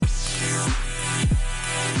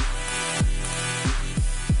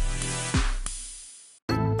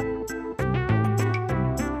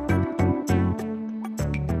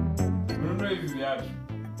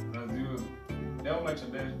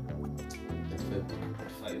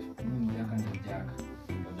5. Jaka ni Jaka.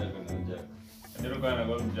 Ndio kwa na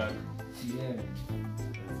gol Jack. Yeah.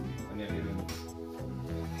 Ani aliru.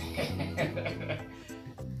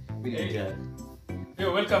 Hey,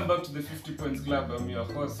 welcome back to the 50 Points Club. I'm your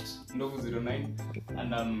host, Ndovu09,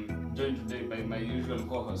 and I'm joined today by my usual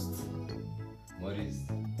co-hosts. Maurice.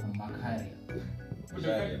 Macharrier.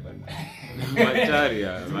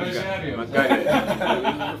 Macharrier.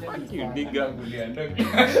 You nigga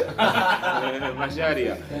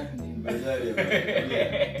Macharrier.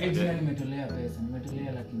 Jina nimetolea pesa,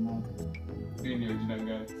 nimetolea laki moja. Nini jina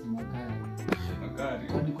gani?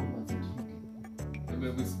 Macharrier. Kodi kwa certificate.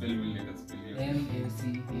 Hebu spell vile ka spell hiyo.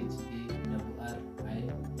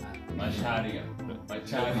 Macharrier.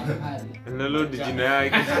 Macharrier. Nalo jina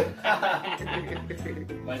yake.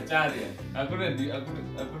 Macharrier. Hakuna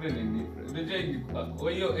nini. Unajua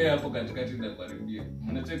hiyo hapo katikati na karibia.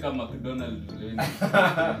 Unacheka McDonald's vile.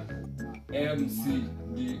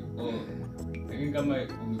 MCDO. Lakini kama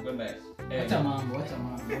ungekwenda Acha mambo.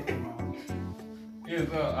 Hiyo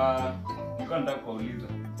niko nataka kuuliza.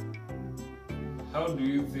 How do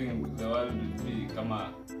you think the world would be kama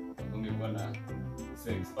ungekuwa na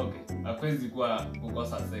sex? Okay, hakuwezi kuwa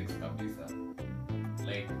kukosa sex kabisa.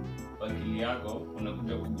 Like akili yako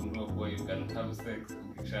unakuja kugundua kuwa you can have sex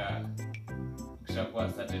ukisha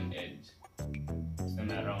kwa certain age.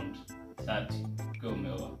 Tuseme around 30 ukiwa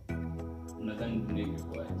umeoa. Unadhani dunia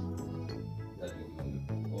ingekuwaje?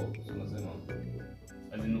 Unasema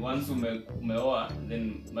As in once umeoa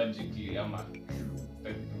then magically ama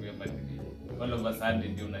all of a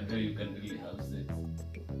sudden you unajua you can really have sex.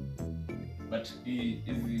 But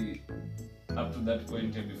is up to that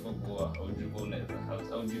point before kuoa au jiko unaweza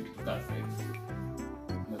house au jiko tuka sex.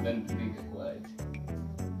 Na then think quiet.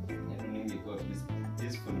 ingekuwa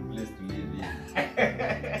peaceful place to live in.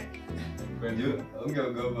 Kwa hiyo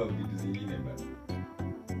ungeogopa vitu zingine bado.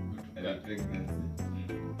 Kutoka pregnancy.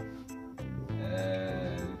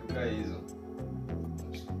 Tuka hizo.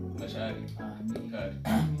 Macharrier.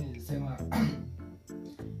 Mimi sema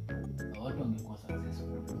watu wangekuwa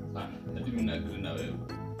successful. Sana. Hadi mimi agree na wewe.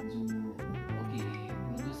 Okay,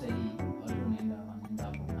 unajua sasa hii watu wanaenda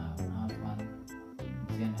hapo na have fun.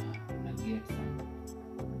 Msiana na get some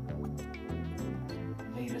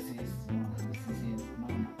viruses, diseases,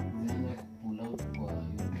 zinaanza pull out kwa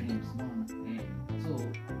your dreams, so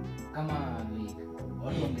kama like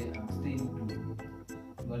watu wange abstain to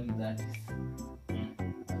only that is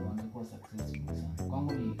wangekuwa successful sana.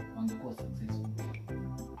 Kwangu ni wangekuwa successful.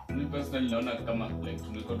 Me personally naona kama like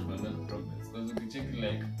tungekuwa tumemake progress because ukicheck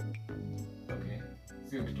like okay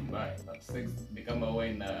sio kitu mbaya but sex ni kama huwa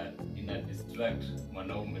ina distract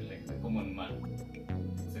mwanaume like the common man.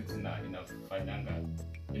 Sex inafanyanga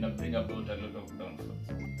ina bring about a lot of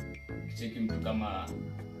downfalls. Ukicheck mtu kama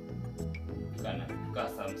tuka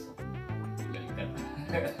Samson like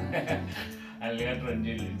Alejandro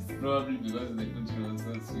Angelis probably because the country was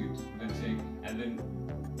so sweet the check and then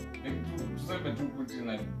like tuseme tu Putin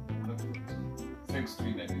na sex to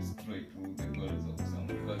ina destroy the goals of some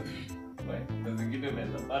because why does it get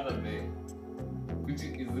a part of the which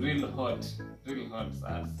is real hot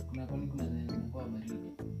sass Kuna zinakuwa baridi.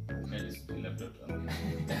 maybe still left out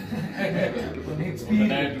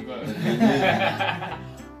Kuna experience.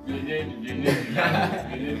 Vienyeji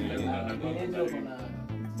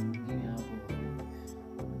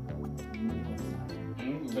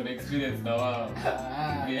kuna experience na wao.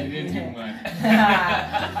 Vienyeji man.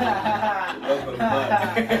 Local man.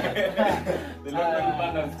 The local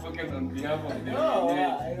man has spoken on behalf of the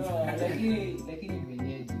vienyeji. Lakini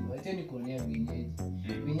vienyeji, wacheni kuonea vienyeji.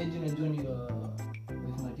 Vienyeji unajua ni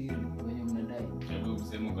with material wenye mnadai. Hebu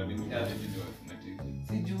msemo kwa nini vienyeji ndio material?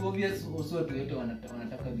 Si juu obvious watu wote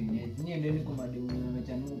wanataka vienyeji. Nyie endeni kwa mademu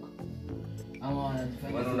wamechanuka. Ama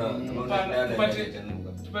wanajifanya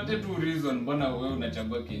tupate tu reason mbona wewe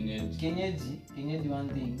unachagua kienyeji. Kienyeji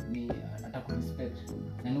one thing ni atakurespect.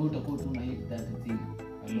 Na ni utakuwa tu na hit that thing.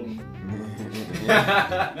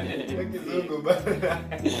 Kizungu bana.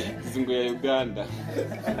 Kizungu ya Uganda.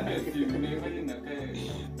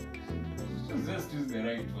 Just use the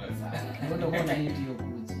right words. Utakuwa na hit hiyo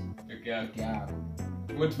kuji. Peke yako.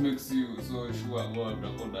 What makes you so sure about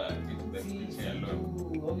utakoda hit that kuji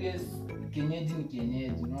alone? Obvious kienyeji ni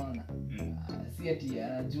kienyeji, unaona? Si ati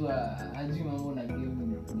anajua hajui mambo na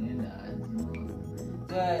game inaenda aje.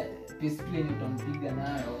 So discipline utampiga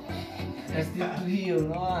nayo. Stick to hiyo,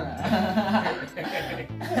 unaona?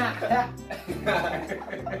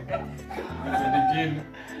 Again.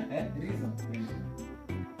 Reason.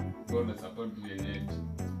 Go support vienyeji.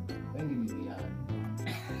 Wengi ni viatu.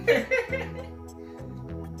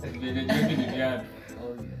 Vienyeji ni viatu. Oh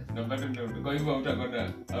yes. na bado ndio kwa hivyo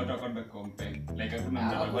hautakwenda compare like hakuna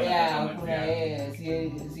mtu hakuna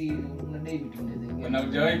si una David tunaweza na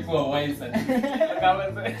hujawahi kuwa wise kama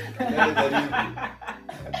sasa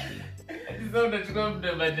sasa unachukua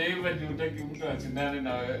mdemaje hivi ati utaki mtu ashindane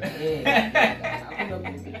na wewe hakuna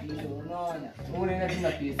competition unaona unaenda tu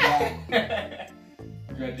na pesa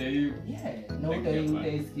Gaja hiyo. Na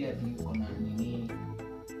utaisikia ati uko na nini.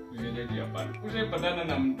 Unaje hapa. Ushaipatana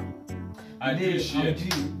na mtu. Ajishie.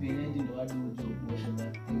 Benyeji ndo hadi uje kuosha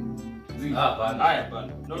that thing. Hapana. Haya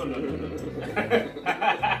hapana. No.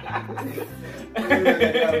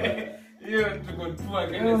 Hiyo tuko tu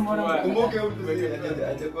against. Kumbuke mtu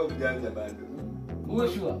atakuwa mjanja bado.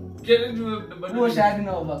 Ushua. Kireju bado. Ushadi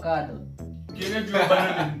na avocado. Kireju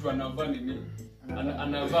bado ni mtu anavaa nini?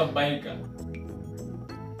 Anavaa biker.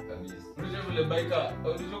 Unajua vile biker,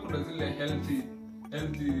 unajua kuna zile healthy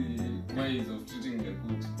ways of treating the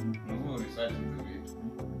good. No research into it.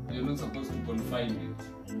 You're not supposed to confine it.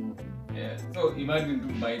 Yeah. So imagine tu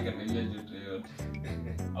biker na hiyo joto yote.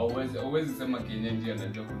 Always sema kienyeji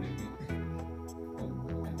anajua kunini.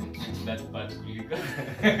 That part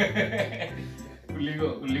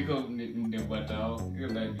kuliko mdebutao. Hiyo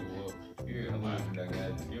ndio wao. Hiyo kama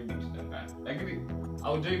tunadanganya. Hiyo tunadanganya. Lakini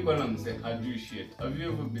haujai kuwa na mse hajui shit. Have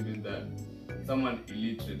you ever been in that someone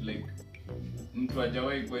illiterate like mtu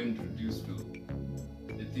hajawahi kuwa introduced to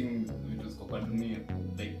the thing which kwa dunia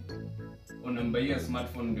like unambaia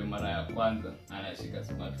smartphone ndio mara ya kwanza anashika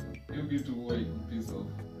smartphone. Hiyo kitu huwa piece of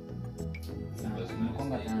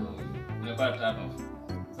unapata tano.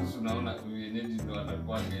 Sasa unaona yenyeji ndio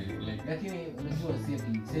atakuwa like lakini unajua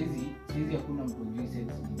saizi hakuna mtu juu sex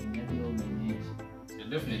ni ndio yenyeji.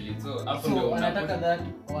 Definitely. So hapo ndio anataka that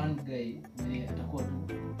one guy mwenye atakuwa tu.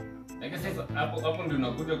 Like sasa hapo ndio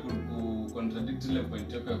unakuja ku contradict ile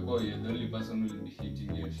point yako kwa you're the only person who will be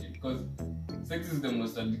hitting your shit because sex is the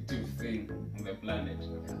most addictive thing on the planet.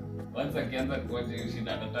 Once akianza kuacha hiyo shit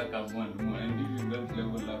atataka more and if you don't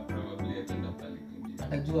level up probably ataenda pale kwingine.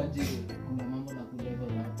 Atajua je kuna mambo na kulevel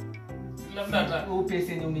up. Labda hata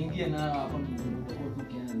pesa yenye umeingia nayo hapo ndio utakuwa tu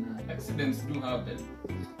kiana na accidents do happen.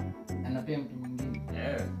 Anapea mtu mwingine.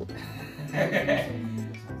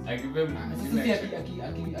 Akipea mtu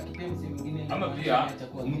mwingine ama pia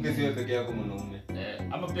mke sio peke yako mwanaume.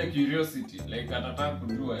 Ama pia curiosity like atataka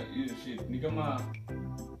kujua hiyo shit ni kama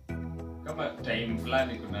time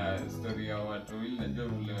fulani kuna story ya watu wawili najua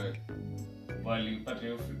vile walipata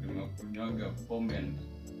hiyo freedom ya kunywaga pombe and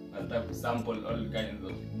wanataka kusample all kinds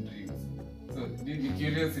of drinks. So the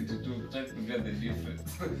curiosity to try to get the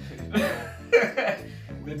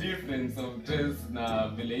difference of taste na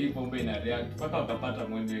vile hii pombe ina react mpaka wakapata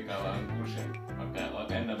mwenye kawaangusha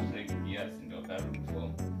wakaenda break kiasi ndio wakarudi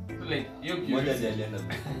form. So like hiyo curiosity alienda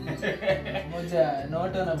moja na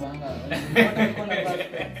watu wanabanga watu walikuwa na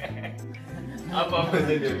hapa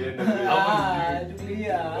ndio alienda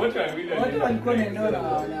tulia watu walikuwa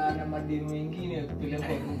na madini wengine kupelekwa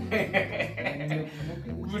huko.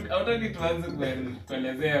 Hautaki tuanze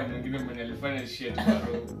kuelezea mwingine mwenye alifanya shit kwa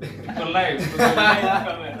roho. Iko live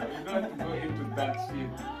camera. We don't go into that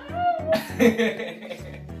shit.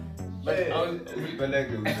 But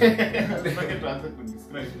tuanze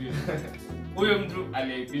kudescribe hiyo. Huyo mtu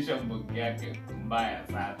aliaibisha mbogi yake mbaya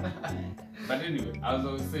sana. But anyway, as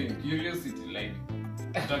I was saying, curiosity like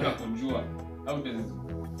nataka kujua how does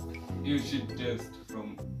you shit test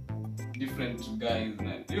from different guys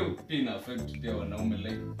na hiyo pia ina affect pia wanaume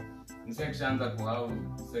like msexanza ku have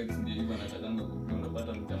sex ndio hivyo anatakanga kujua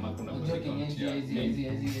unapata mjamaa kuna unajua kienyeji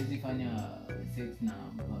hizi fanya sex na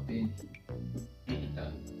mapenzi.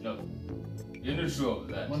 No. You're not sure of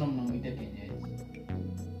that. Mbona mnamuita kienyeji?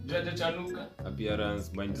 Jaja chanuka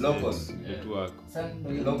appearance mindset local network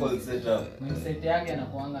local setup mindset yake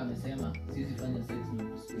anakuanga amesema sisi fanya sex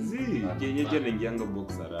na kienyeji anaingianga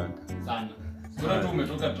box haraka sana. Bora tu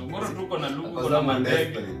umetoka tu. Bora tu uko na lugu kuna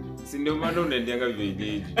mandege. Si ndio maana unaendianga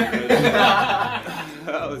vienyeji.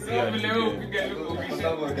 Sio vile wewe upiga lugu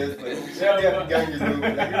ukisha. Ukisha gangi lugu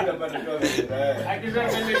lakini unapata tu vile. Akisha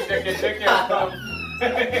kwenye cheke hapo.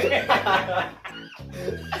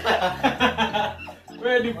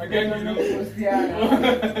 Wewe ni mpiga lugu kuhusiana.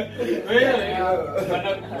 Wewe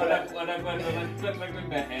wana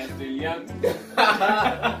hairstyle yangu.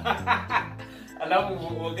 Alafu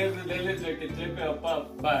uongeze ile cheke hapa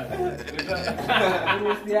basi.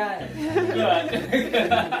 kuhusiana.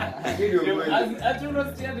 Hata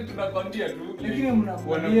unasikia tunakwambia tu. Lakini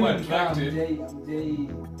mnakuwa attracted.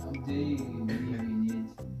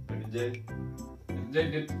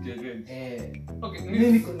 Okay,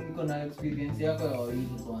 mimi niko na experience yako ya wawili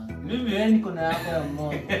kwanza. Mimi niko na yako ya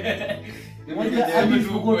mmoja. Mmoja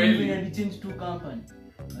alikuwa change two company.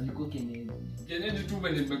 kuliko kienyeji. Kienyeji tu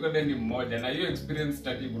mwenye nimekwenda ni mmoja na hiyo experience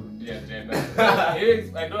sitaki kurudia tena.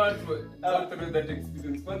 I don't want to go through that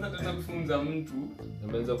experience. Kwanza tena kufunza mtu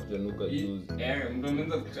Ameanza kuchanuka juzi. Mtu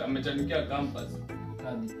ameanza amechanukia campus.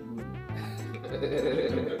 Hadi kurudi.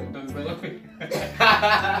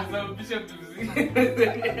 Sababisha muziki.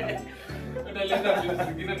 Unaleta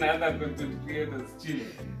muziki na other content creators chill.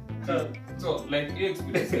 So like hiyo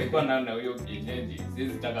experience ilikuwa na hiyo kienyeji,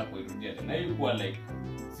 siwezi taka kuirudia tena. Hiyo ilikuwa like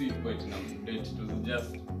si quite na date, it was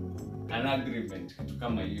just an agreement kitu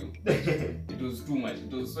kama hiyo. It was too much,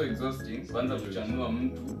 it was so exhausting. Kwanza kuchanua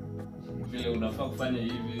mtu vile unafaa kufanya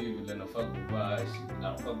hivi, vile unafaa kuvaa,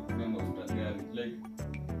 unafaa kutumia mafuta gani, like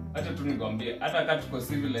hata tu nikwambie, hata kama tuko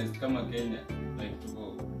civilized kama Kenya, like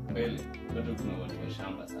tuko mbele, bado kuna watu wa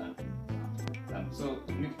shamba sana. So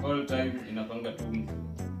all time inapanga tu mtu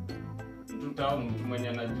mwenye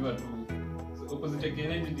anajua tu. So opposite ya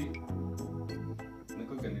kienyeji ni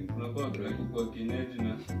niko gani, tunakuwa kwa kienyeji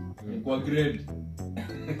na kwa grade.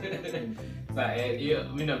 Sasa hiyo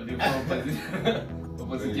mimi na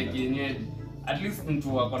opposite ya kienyeji, at least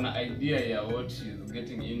mtu wako na idea ya what she is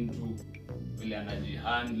getting into, vile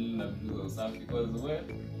anajihandle na vitu za usafi, because well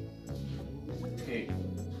okay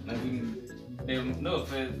nothing no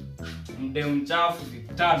dem chafu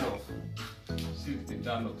turn off shit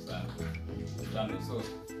turn off sana turn off. So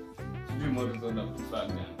sijui moto zona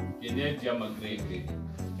kufanya kienyeji ama grade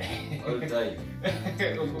All time.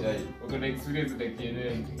 Uko na experience na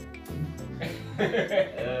kienyeji?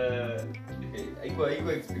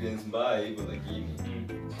 Haikuwa experience mbaya hivyo, lakini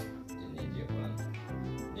kienyeji hapana.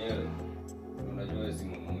 Yeye unajua si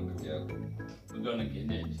mwanangu peke yako. Unajua na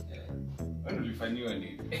kienyeji? Wewe ulifanywa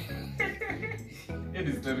nini?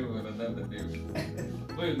 Hii story for another day.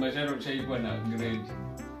 Wewe Macharrier chaikuwa na grade.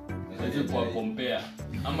 Unajua kwa compare.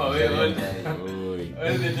 Ama wewe wewe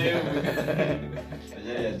ndio.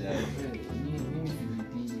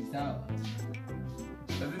 Mimi sawa.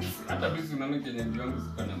 Hata bisi unaona kienyeji wangu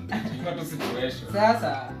siko na mtu. Iko tu situation.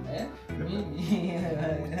 Sasa mimi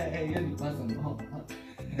hiyo ni personal.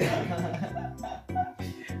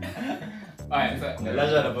 Aya sasa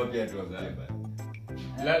Lazima anapopia tu hapa.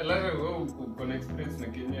 Lazima wewe uko na experience na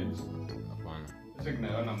kienyeji. Hapana. Sasa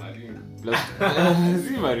kinaona maringo.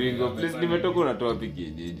 Si maringo, please nimetoka unatoa wapi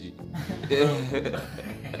kienyeji?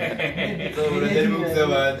 So unajaribu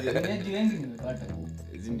kusema aje? Kienyeji wengi nimepata huko.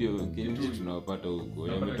 Hizi ndio kienyeji tunawapata huko.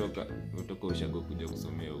 Umetoka ushago kuja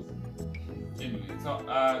kusomea huko. So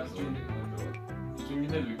kitu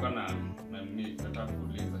kingine nilikuwa na mimi nataka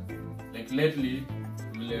kuuliza, like lately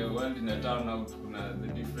vile world ina turn out, kuna the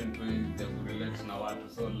different ways ya kurelate na watu.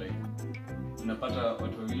 So like unapata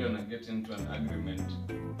watu wawili wana get into an agreement,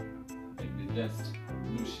 like they just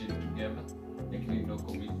do shit together, lakini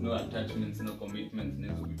no attachments, no commitments,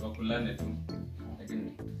 nezo vitu wakulane tu,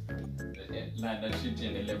 lakini la shit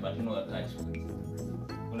endelee but no attachments.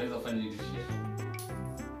 Unaweza fanya hivi shit?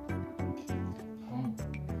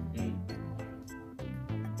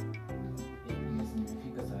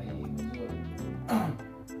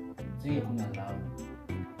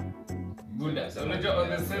 Buda, so unajua on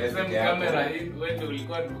the same camera hii wewe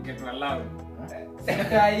ulikuwa tuketwa loud.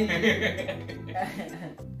 Sakai.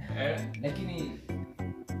 Lakini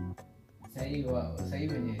sasa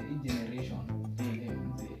hivi wenye hii generation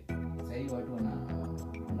sasa hivi watu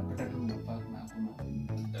wanapata tu mapaka na hakuna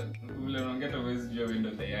vile unaongea huwezi jua wewe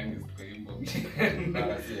ndio the youngest kwa hivyo.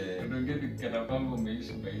 Unaongea kana kwamba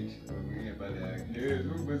umeishi mwingine pale yake.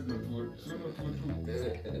 Huwezi tu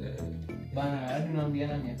bana, hadi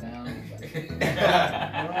unaambiana miaka yangu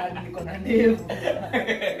bana. Niko na ndevu.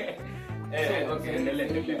 Okay, endelea.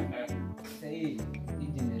 Sasa hii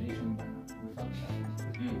generation bana,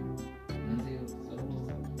 ndio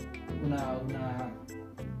sababu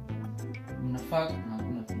una fact na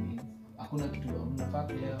hakuna feelings. Hakuna kitu una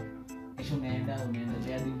fact leo, kesho unaenda hadi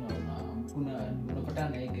unapatana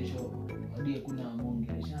na yeye kesho hadi hakuna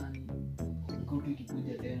muongeleshani. Kitu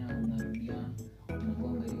kikuja tena unarudiana,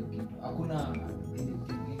 unagonga hiyo kitu. Hakuna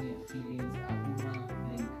feelings, hakuna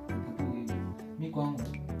like kitu hivi. Mimi kwangu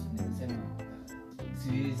nasema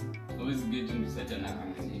siwezi always get into such an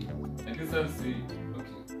agreement. Lakini sasa okay.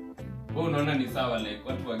 Wewe unaona ni sawa like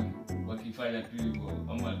watu wakifanya tu hivyo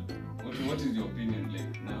ama what is your opinion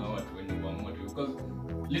like na hao watu wenye waamua tu, because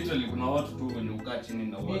literally kuna watu tu wenye ukaa chini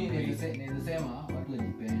na watu. Mimi nasema watu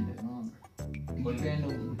wajipende, unaona? Ukipenda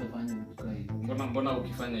utafanya vitu kama hivi. Mbona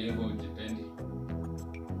ukifanya hivyo ujipendi?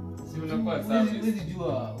 Si unakuwa sawa.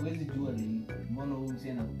 Huwezi jua ni mbona huyu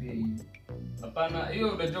msee anakupea hivi. Hapana,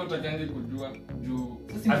 hiyo unajua utakange kujua juu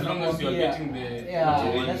as long as you are getting the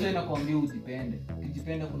that's why nakwambia ujipende.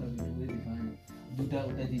 Ukijipenda kuna vitu huwezi fanya.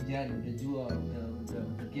 Utajijali, utajua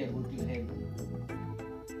utakia go to your head.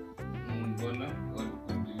 Mbona what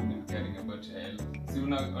do you mean caring about your health? Si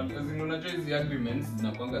unajua hizi agreements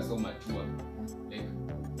zinakuanga so mature, like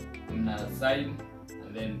mna sign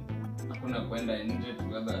and then hakuna kwenda nje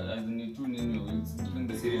together as in two nini, it's between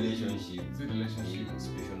the relationship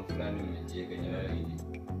special fulani umejiweka nyinyi.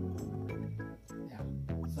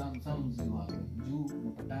 Some mziwa juu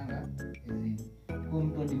unapatanga hizi kwa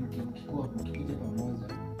mtu hadi mkikuja pamoja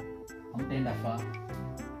hamtaenda far.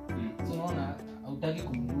 So unaona hautaki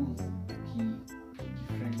kumlose ki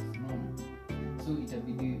friends, unaona, so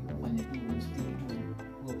itabidi ufanye tu stick tu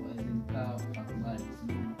kwa azimka fakubali,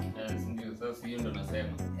 yes, ndio sasa hiyo ndo nasema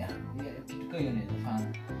kitu kama hiyo inaweza fanya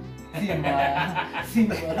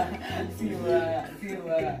simba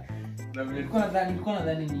na nilikuwa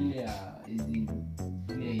nadhani ni ile ya hizi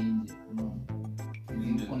ile nje,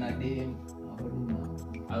 unaona, kuna dem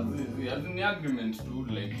as an agreement to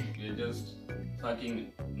like you're just fucking,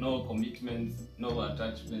 no commitments, no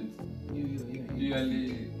attachments,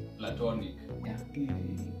 really platonic.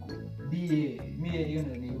 Mimi hiyo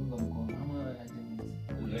ndio niunga mkono ama aje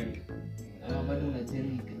ama bado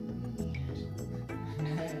unajerika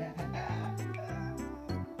Mimi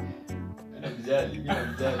namjali.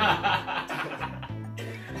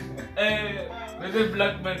 The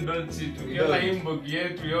black man don't cheat. Hiyo inbox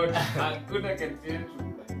yetu yote hakuna kati yetu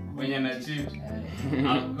mwenye na cheat.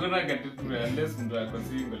 Hakuna kati yetu unless mtu ako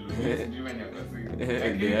single, sijui mwenye ako single.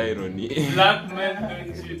 The irony. Black men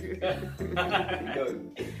don't cheat.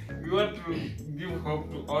 We want to give hope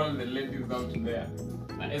to all the ladies out there,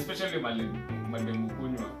 especially Madam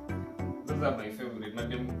Kunywa. Those are my favorite.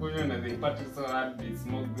 Madam Kunywa, and they party so hard, they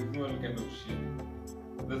smoke, they do all kind of shit.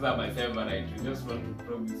 Those are my favorite. We just want to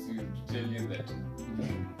promise you, to tell you that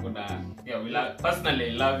personally I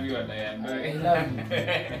love you and I adore you. I love you.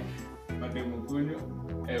 Madam Kunywa,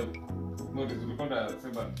 what is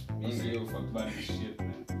it? Say you fuck bad shit,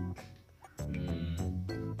 man.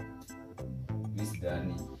 Miss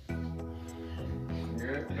Danny.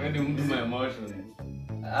 When you move my emotions.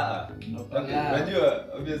 Unajua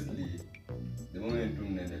obviously the moment tu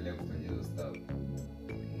mnaendelea kufanya hizo stuff,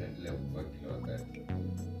 mnaendelea kufanya kila wakati,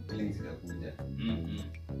 feelings zitakuja.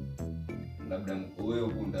 Labda wewe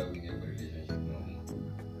ukunda kuingia kwa relationship na mtu,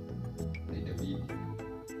 itabidi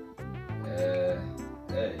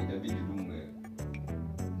itabidi dume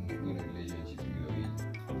in a relationship hiyo hii.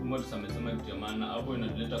 Hapo mtu samesema kitu ya maana, hapo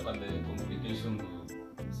inaleta kwa the complication of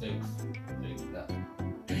sex like that.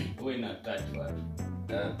 Wewe ina touch watu.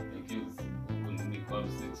 Because when we call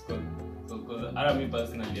sex call, so because I me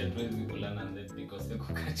personally advise kulana and that because they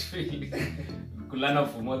could catch feeling kulana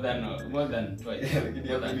for more than twice. More than twice.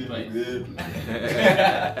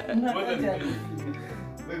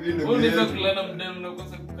 Maybe unaweza kulana mdem na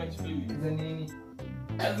kosa catch feeling. Za nini?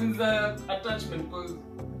 As in the attachment, because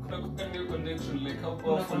kuna connection, like how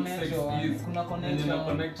powerful sex is. Kuna connection.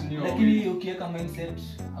 Connect new. Lakini ukiweka mindset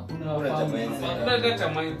hakuna mindset. Hakuna cha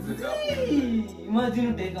mindset. Imagine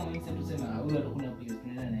utaweka mindset useme huyu hakuna place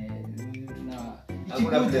tunaenda na yeye.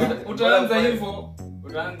 Utaanza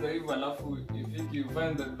hivyo alafu if you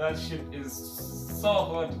find that shit is so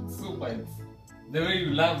hot, super, the way you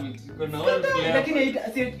love it, you can all play. Lakini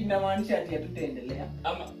inamaanisha ati hatutaendelea.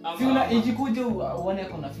 Sina ikikuja uone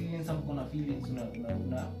kuna feelings, kuna feelings una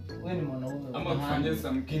wewe ni mwanaume. Ama kufanya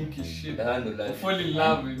some kinky shit. Fall in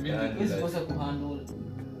love immediately. Wewe kosa kuhandle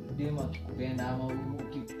dema kupenda ama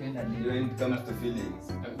ukipenda ndio. When it comes to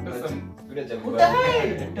feelings, kuna cha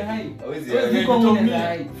utahai. Hawezi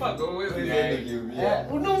fuck always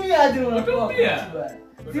unumia aje unakuwa kuchua.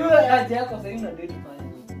 Sio aje yako sasa una date fanya.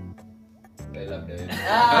 Labda wewe.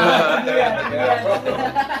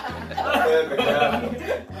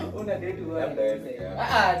 Una date wewe.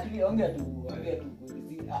 Tuliongea tu.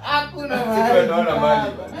 Hakuna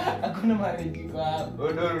marriage kwa hapo. No,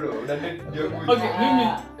 una date ndio kuchi. Okay, mimi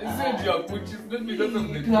said you are kuchi not because of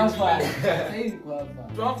the kuchi. Say kwa hapa.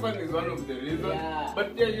 To have fun is one of the reasons,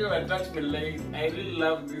 but yeah, your attachment, like I really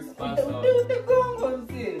love this person.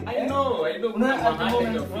 I know. The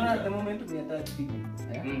moment we attach feelings,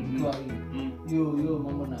 kwa hiyo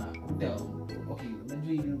mambo na okay,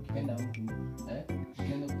 unajua hiyo ukipenda mtu,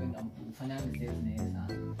 ukianza kupenda mtu ufanya sex na yeye sana.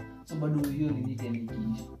 So bado hiyo ni tena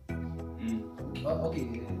ikiisha. Okay,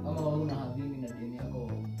 kama una having na demu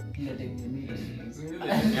yako kila time ni mimi.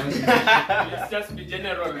 Let's just be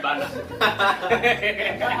general, bana.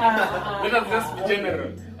 Let's just be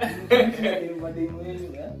general. Mademu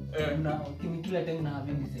yenu, una kila time na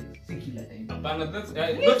having sex, si kila time. Bana, that's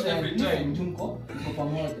not every time. Mko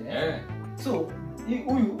pamoja. So,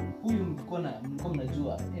 huyu mko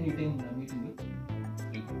mnajua anytime mna meet me.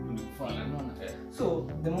 So,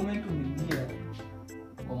 the moment umeingia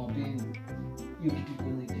kwa mapenzi hiyo kitu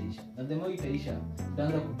kwanza itaisha na the more itaisha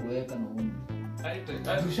utaanza kuboeka na umri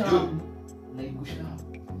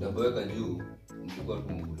utaboeka juu mlikuwa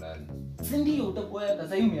tu mvulana si ndio utaboeka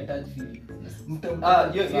sasa hiyo umeattach feelings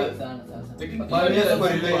sana sasa lakini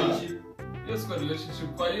yes kwa relationship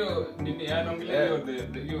kwa hiyo nini anaongelea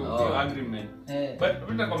hiyo agreement but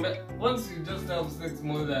utakwambia once you just have sex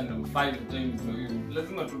more than 5 times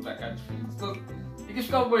lazima tutakatch feelings so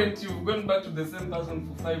ikifika point you've gone back to the same person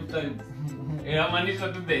for 5 times amaanisha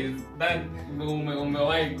tu days that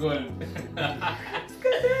umewahi goal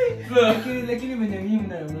lakini mwenye mimi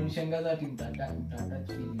mnanishangaza ati mtatouch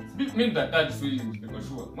feelings mimi nitatouch feelings because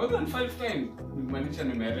sure more than 5 times maanisha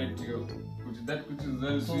nimerate hiyo which is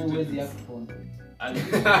very so sweet where's the phone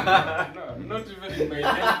no not even in my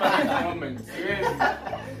desperate moments yes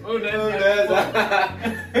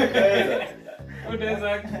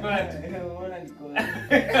unaweza akipata unaona niko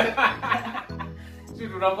si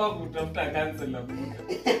tunafaa kutafuta counselor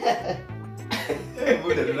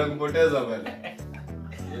buda tunakupoteza bana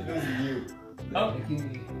yetu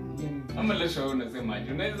lakini ama lesho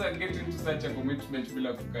unasemaje unaweza get into such a commitment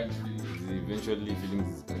bila kukatch eventually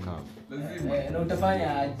feelings zitakaa lazima na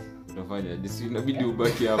utafanya aje utafanya jinsi inabidi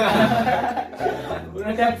ubaki hapo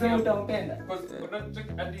unataka kusema utampenda because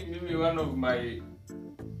hadi mimi one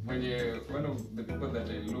of the people that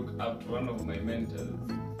I look up to one of my mentors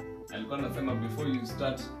alikuwa anasema before you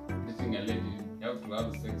start dating a lady you have to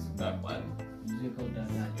have sex with that one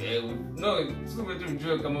no sio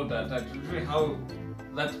mjue kama utaattach ujue how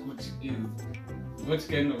that kuch is what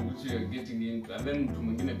kind of kuch you are getting into and then mtu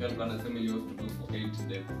mwingine pia alikuwa anasema you have to go for 8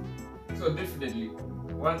 dates so definitely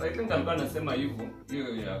once I think alikuwa anasema hivyo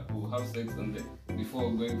hiyo ya to have sex on the before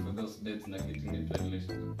going for those dates na getting into a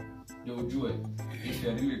relationship ndio ujue if you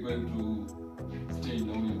are really going to stay in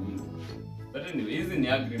all you will but anyway hizi ni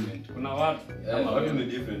agreement kuna watu kama watu ni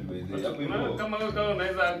different ways hapo hivyo kama wewe kama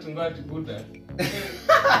unaweza act ngati buda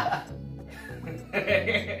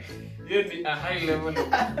hiyo ni a high level of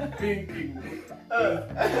thinking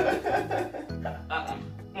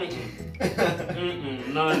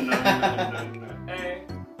no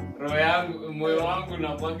roho yangu moyo wangu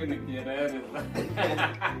na kwake ni kierere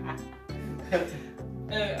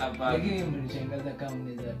hapa lakini mnishangaza kama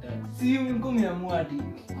mnaweza tatu si mko mmeamua ati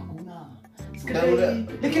hakuna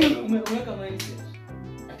lakini umeweka mindset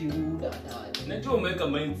ati ruda najua umeweka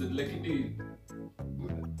mindset lakini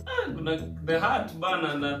kuna the heart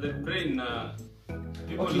bana na the brain na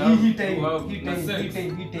people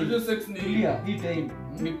hii time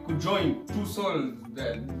ni kujoin two souls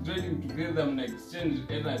that joining together and exchange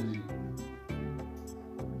energy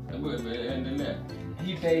hebu endelea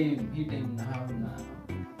hii time na have na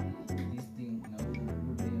this thing na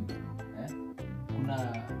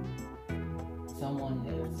kuna someone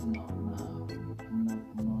else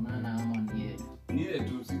mnaonana ama ni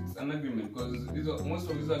to it's an agreement because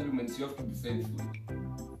most of these agreements you have to be faithful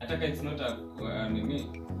ataka it's not a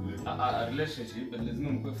relationship but lazima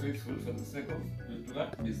mkuwe faithful for the sake of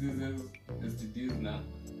diseases STDs na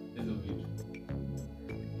hizo vitu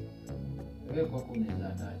wewe kwa kunaweza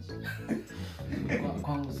attach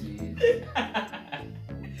kwangu si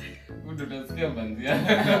ndio utasikia bandia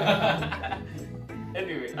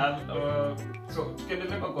anyway so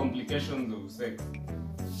tukiendelea kwa complications of sex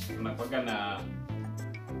tunakuwa na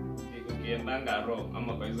ukiendanga raw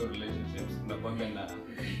ama kwa hizo relationships tunakuwa na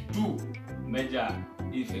two major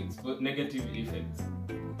effects negative effects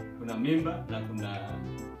kuna mimba na kuna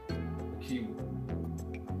ukimwi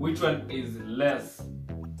which one is less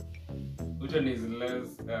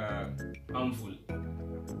harmful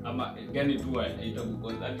ama gani tu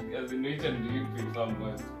itakukosa as in which do you prefer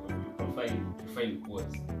most profile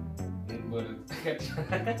quotes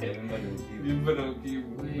mimba na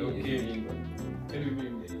ukimwi okay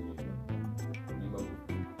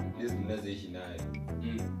yes tunaweza naye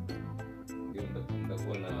ndio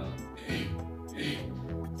ndakuwa na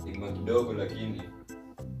stigma kidogo lakini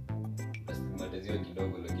stigmatiziwa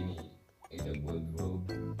kidogo lakini itakuwa through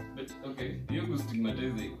but okay you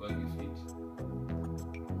stigmatize kwa kifiti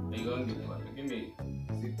naigonge kwa lakini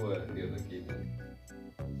sipo ndio lakini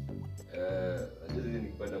najua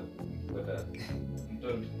nikipata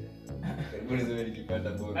mtoto karibuni zile nikipata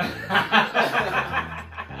bond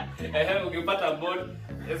ukipata bond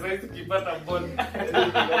sasa hizi ukipata bond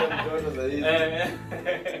mtoto zaidi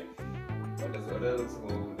watazoea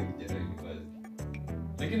kusoma kijana university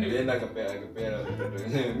lakini nenda akapea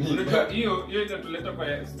mtoto unajua hiyo itatuleta kwa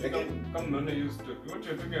kama umeona hiyo story what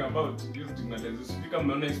you're talking about you stigmatization kama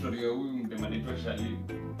umeona historia ya huyu mtu anaitwa Shali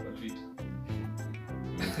kwa Twitter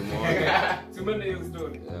tumeona hiyo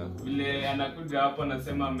story vile anakuja hapo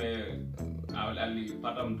anasema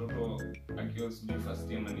alipata mtoto akiwa sijui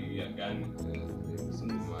first year ni ya gani,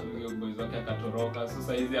 hiyo boys wake akatoroka.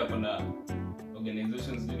 Sasa hizi hapo na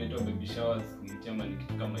organizations zinaitwa baby showers kumchama ni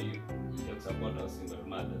kitu kama hiyo ya support our single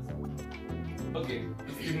mothers. Okay,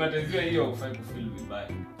 stigmatizia hiyo ufai kufeel vibaya.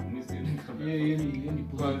 Mimi si hiyo ni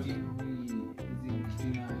positive hizi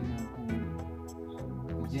ina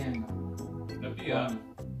kujenga na pia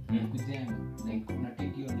kujenga like una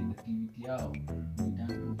take hiyo negativity yao ni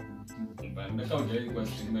tangu Mbona hujai kwa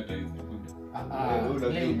stigmatized good.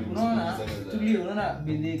 unaona tulio unaona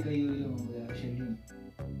bedeka hiyo ya sheria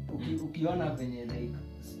ukiona venye like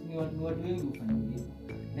ni watu wengi hufanya hivyo,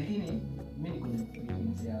 lakini mimi niko na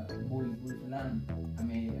experience ya boy fulani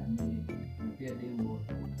amepea demo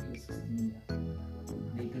akiwa 16 years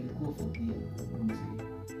like alikuwa 40 years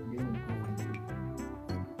demo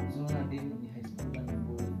so unaona demo ni high school na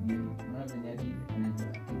boy ni unaona venye hadi anaweza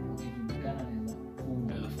kujulikana anaweza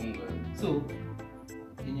funga so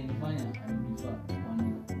yenye nifanya alifaa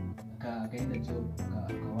akaenda job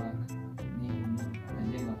akawaka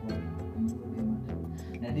akajenga kwa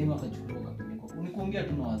na demo akachukua kapelekwa. Unikuongea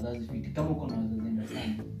tu na wazazi fiti kama uko na wazazi enda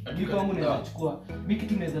sana. Mimi kwangu naweza chukua mimi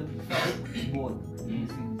kitu naweza prefer board.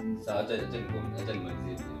 Sasa acha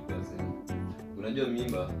nimalizie kwa sasa. Unajua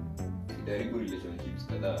mimba itaharibu relationships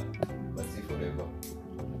kadhaa but si forever.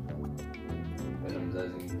 Wana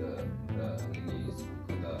mzazi nini siku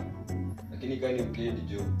kadhaa. Lakini kani ukiendi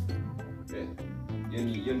job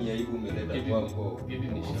hiyo ni aibu umeleta kwako.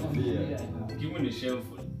 Kimu ni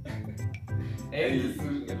shameful.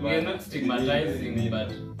 We are not stigmatizing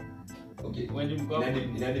but okay, when you go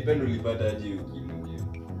ina depend ulipata aje ukimu hiyo.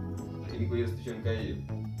 Lakini kwa hiyo situation kai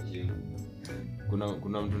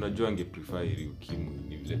kuna mtu najua ange prefer ili ukimwi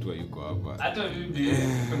ni vile tu yuko hapa. Hata mimi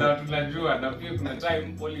kuna watu tunajua na pia kuna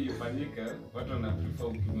time poli ilifanyika watu wana prefer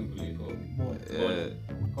ukimwi kuliko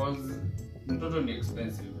cause mtoto ni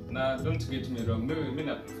expensive. Na don't get me wrong, mimi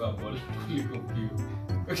na prefer ball kuliko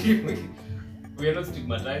ukimwi. We are not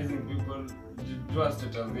stigmatizing people. Jua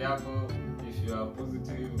status yako. If you are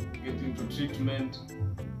positive, get into treatment.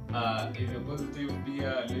 If you're positive,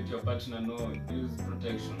 let your partner know, use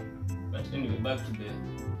protection. But anyway, back to the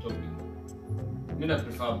topic. Mimi na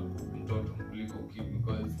prefer mtoto kuliko ukimwi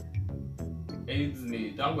because AIDS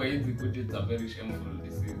ni tangu AIDS ikuje, it's a very shameful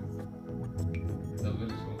disease. It's a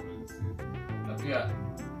very shameful disease. Na pia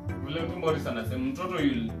vile mtu Morris anasema mtoto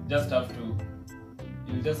you'll just have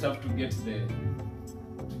to get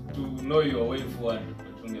to know your way forward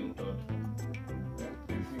kuchunge mtoto.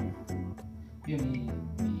 Pia ni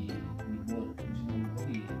bora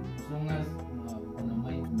okay, as long as una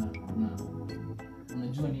mind na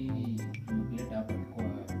unajua nini kuleta hapa kwa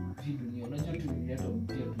hii dunia, unajua tu kuleta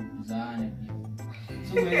pia tuzaane pia,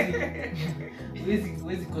 so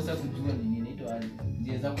huwezi kosa kujua nini inaitwa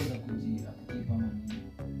njia zako za kujiakipa nini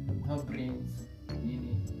how brains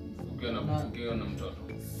nini ukiwa na mtoto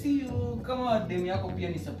sio kama demu yako pia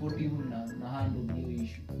ni supportive na handle hiyo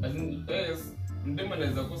issue. As in, yes, mdema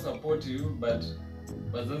anaweza kusupport you but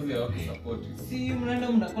wazazi hawako support you. Si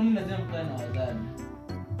mnaenda mnakoni lazima mkae na wazazi.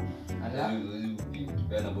 Ala.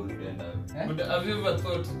 Kipeana bodi tenda. But have you ever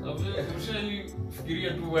thought, ushai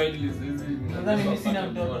fikiria tu widely hizi? Nadhani mimi sina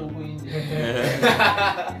mtoto huko nje.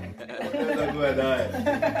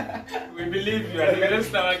 We believe you and the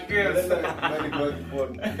rest of our kids.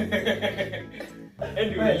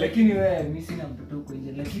 Anyway, lakini wewe mimi sina mtoto huko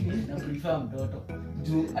nje, lakini na prefer mtoto.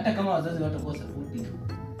 Juu hata kama wazazi watakuwa supportive,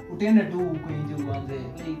 utaenda tu huko nje uanze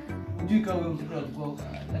like unjui kama wewe mtoto alikuwa,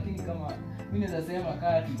 lakini kama mimi naweza sema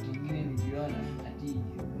kaa kitu kingine nikiona ati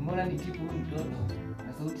mbona nikipo huyu mtoto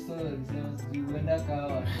na sauti sio alisema sijui uenda kawa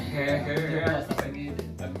kwa sasa ngine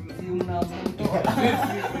si mna mtoto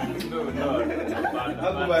No.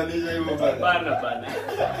 Hapo maanisha hivyo Bana.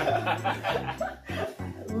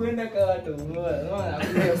 uenda kawa tu unaona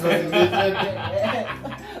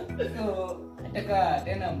so ataka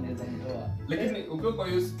tena mnaweza mtoa, lakini ukiwa kwa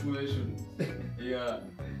hiyo situation ya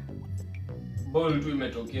ball tu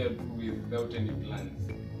imetokea tu without any plans,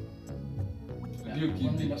 ndio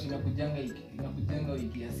kipi inakujanga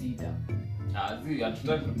wiki ya 6. Zi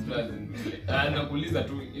hatutaki kujua nakuuliza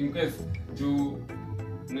tu in case tu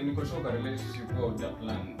niko shoka relationship kwa uja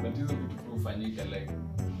plan but hizo vitu tu ufanyika like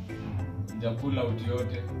jakula out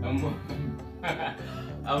yote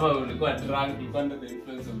ama ulikuwa drunk, ulikuwa under the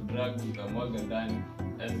influence of drugs ukamwaga ndani,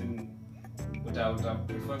 as in uta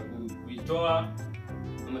prefer kuitoa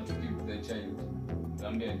ama to keep the child.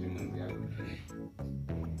 Tambia jimanzi yako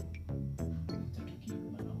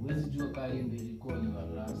huwezi jua kaa hiyo ndio ilikuwa ni wa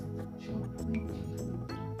last shot.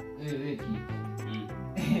 Wewe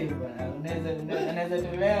bana unaweza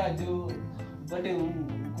tolea juu upate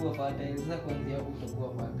kuwa fertile. Sasa kuanzia hapo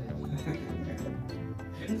utakuwa fertile.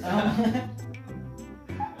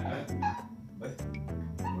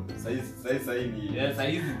 Sasa ni Sasa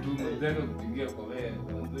hizi tu mzee kupigia kwa wewe.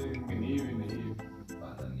 Mzee ni hivi na hivi.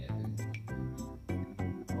 bana ni aje.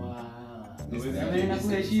 Wow. Na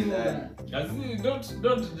kuheshimu bana. Asi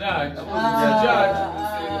don't judge.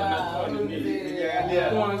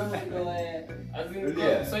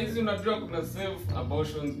 As in unajua kuna self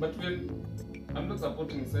abortions but I'm not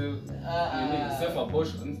supporting self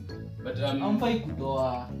abortions but Amfai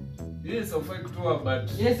kutoa. yes aufai kutoa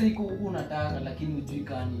but Yes iko huko unataka lakini hujui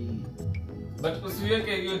kani. but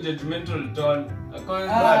usiweke hiyo judgmental tone because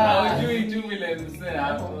hujui tu vile msee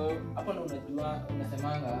hapo Hapo ndo unajua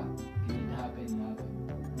unasemanga it happen hapa.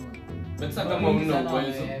 but sasa kama una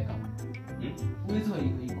uwezo uwezo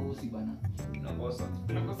haikosi bana.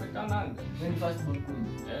 unakosekana When first born queen.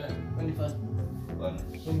 yeah When first born. Bana.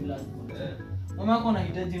 When last born. Mama yako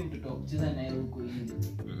anahitaji mtoto wa kucheza naye huko nje.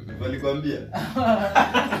 Walikwambia?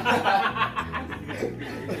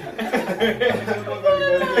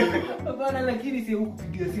 Hapana lakini si huko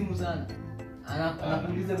kupigia simu sana.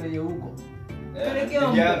 Anakuuliza venye huko. Pelekea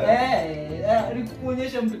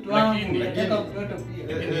nikuonyesha mtoto wangu. Lakini Nataka mtoto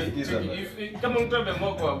pia. if kama mtu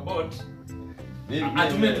ameamua kwa bot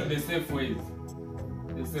atume to the safe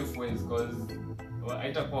ways cause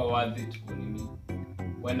haitakuwa worth it kunini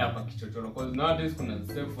wenda kwa kichochoro cause nowadays kuna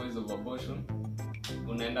safe ways of abortion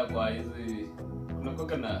unaenda kwa hizi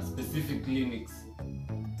unakoka na specific clinics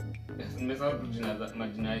nimesahau tu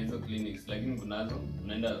majina ya hizo clinics lakini kunazo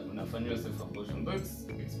unaenda unafanywa safe abortion though it's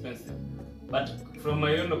expensive but from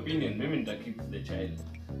my own opinion mimi nita keep the child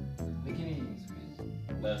Lakini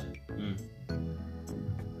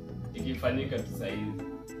ikifanyika tu sahizi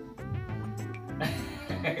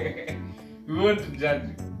we won't judge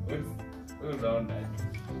unaona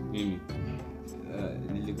mimi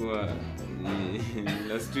nilikuwa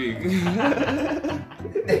last week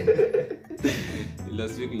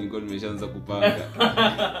nilikuwa nimeshaanza kupanga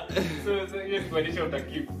so hiyo kuanisha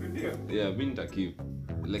utakip ndio yeah mimi nitakip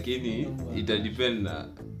lakini ita depend na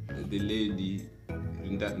the lady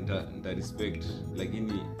nita respect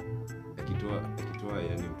lakini akitoa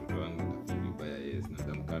yani mtoto wangu nitafanya yes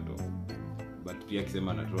na nitamcut but pia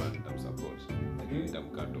akisema anatoa nitamsupport lakini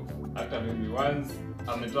nitamcut off hata mimi once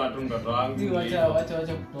ametoa tu mtoto wangu ni wacha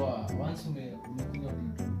kutoa. Once umekunywa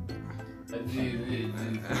vitu.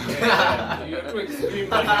 You're too extreme.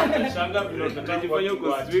 Shanga vile utakifanya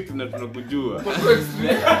uko strict na tunakujua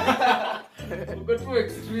uko too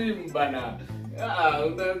extreme bana.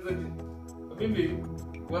 Mimi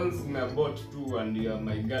once umeabort tu and you are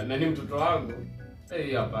my girl na ni mtoto wangu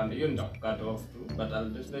hapana hiyo nitakucut off tu but I'll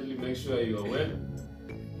definitely make sure you are well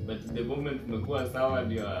but the moment umekuwa sawa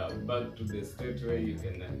and you are back to the state where you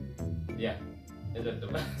can yeah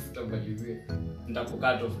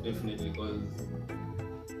nitakucut off definitely because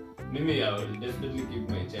mimi I will definitely keep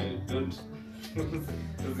my child don't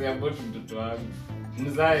usiabort mtoto wangu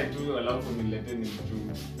mzae tu alafu nileteni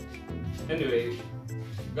mtu anyway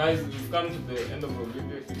guys we've come to the end of our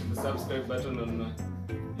video. Hit the subscribe button on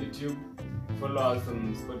YouTube, follow us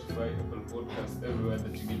on Spotify, Apple Podcasts, everywhere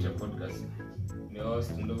that you get your podcast. The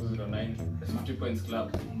host Ndovu 09 the 50 Points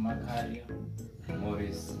Club Macharrier.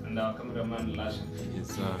 Morris and our cameraman Lash. yes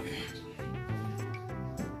sir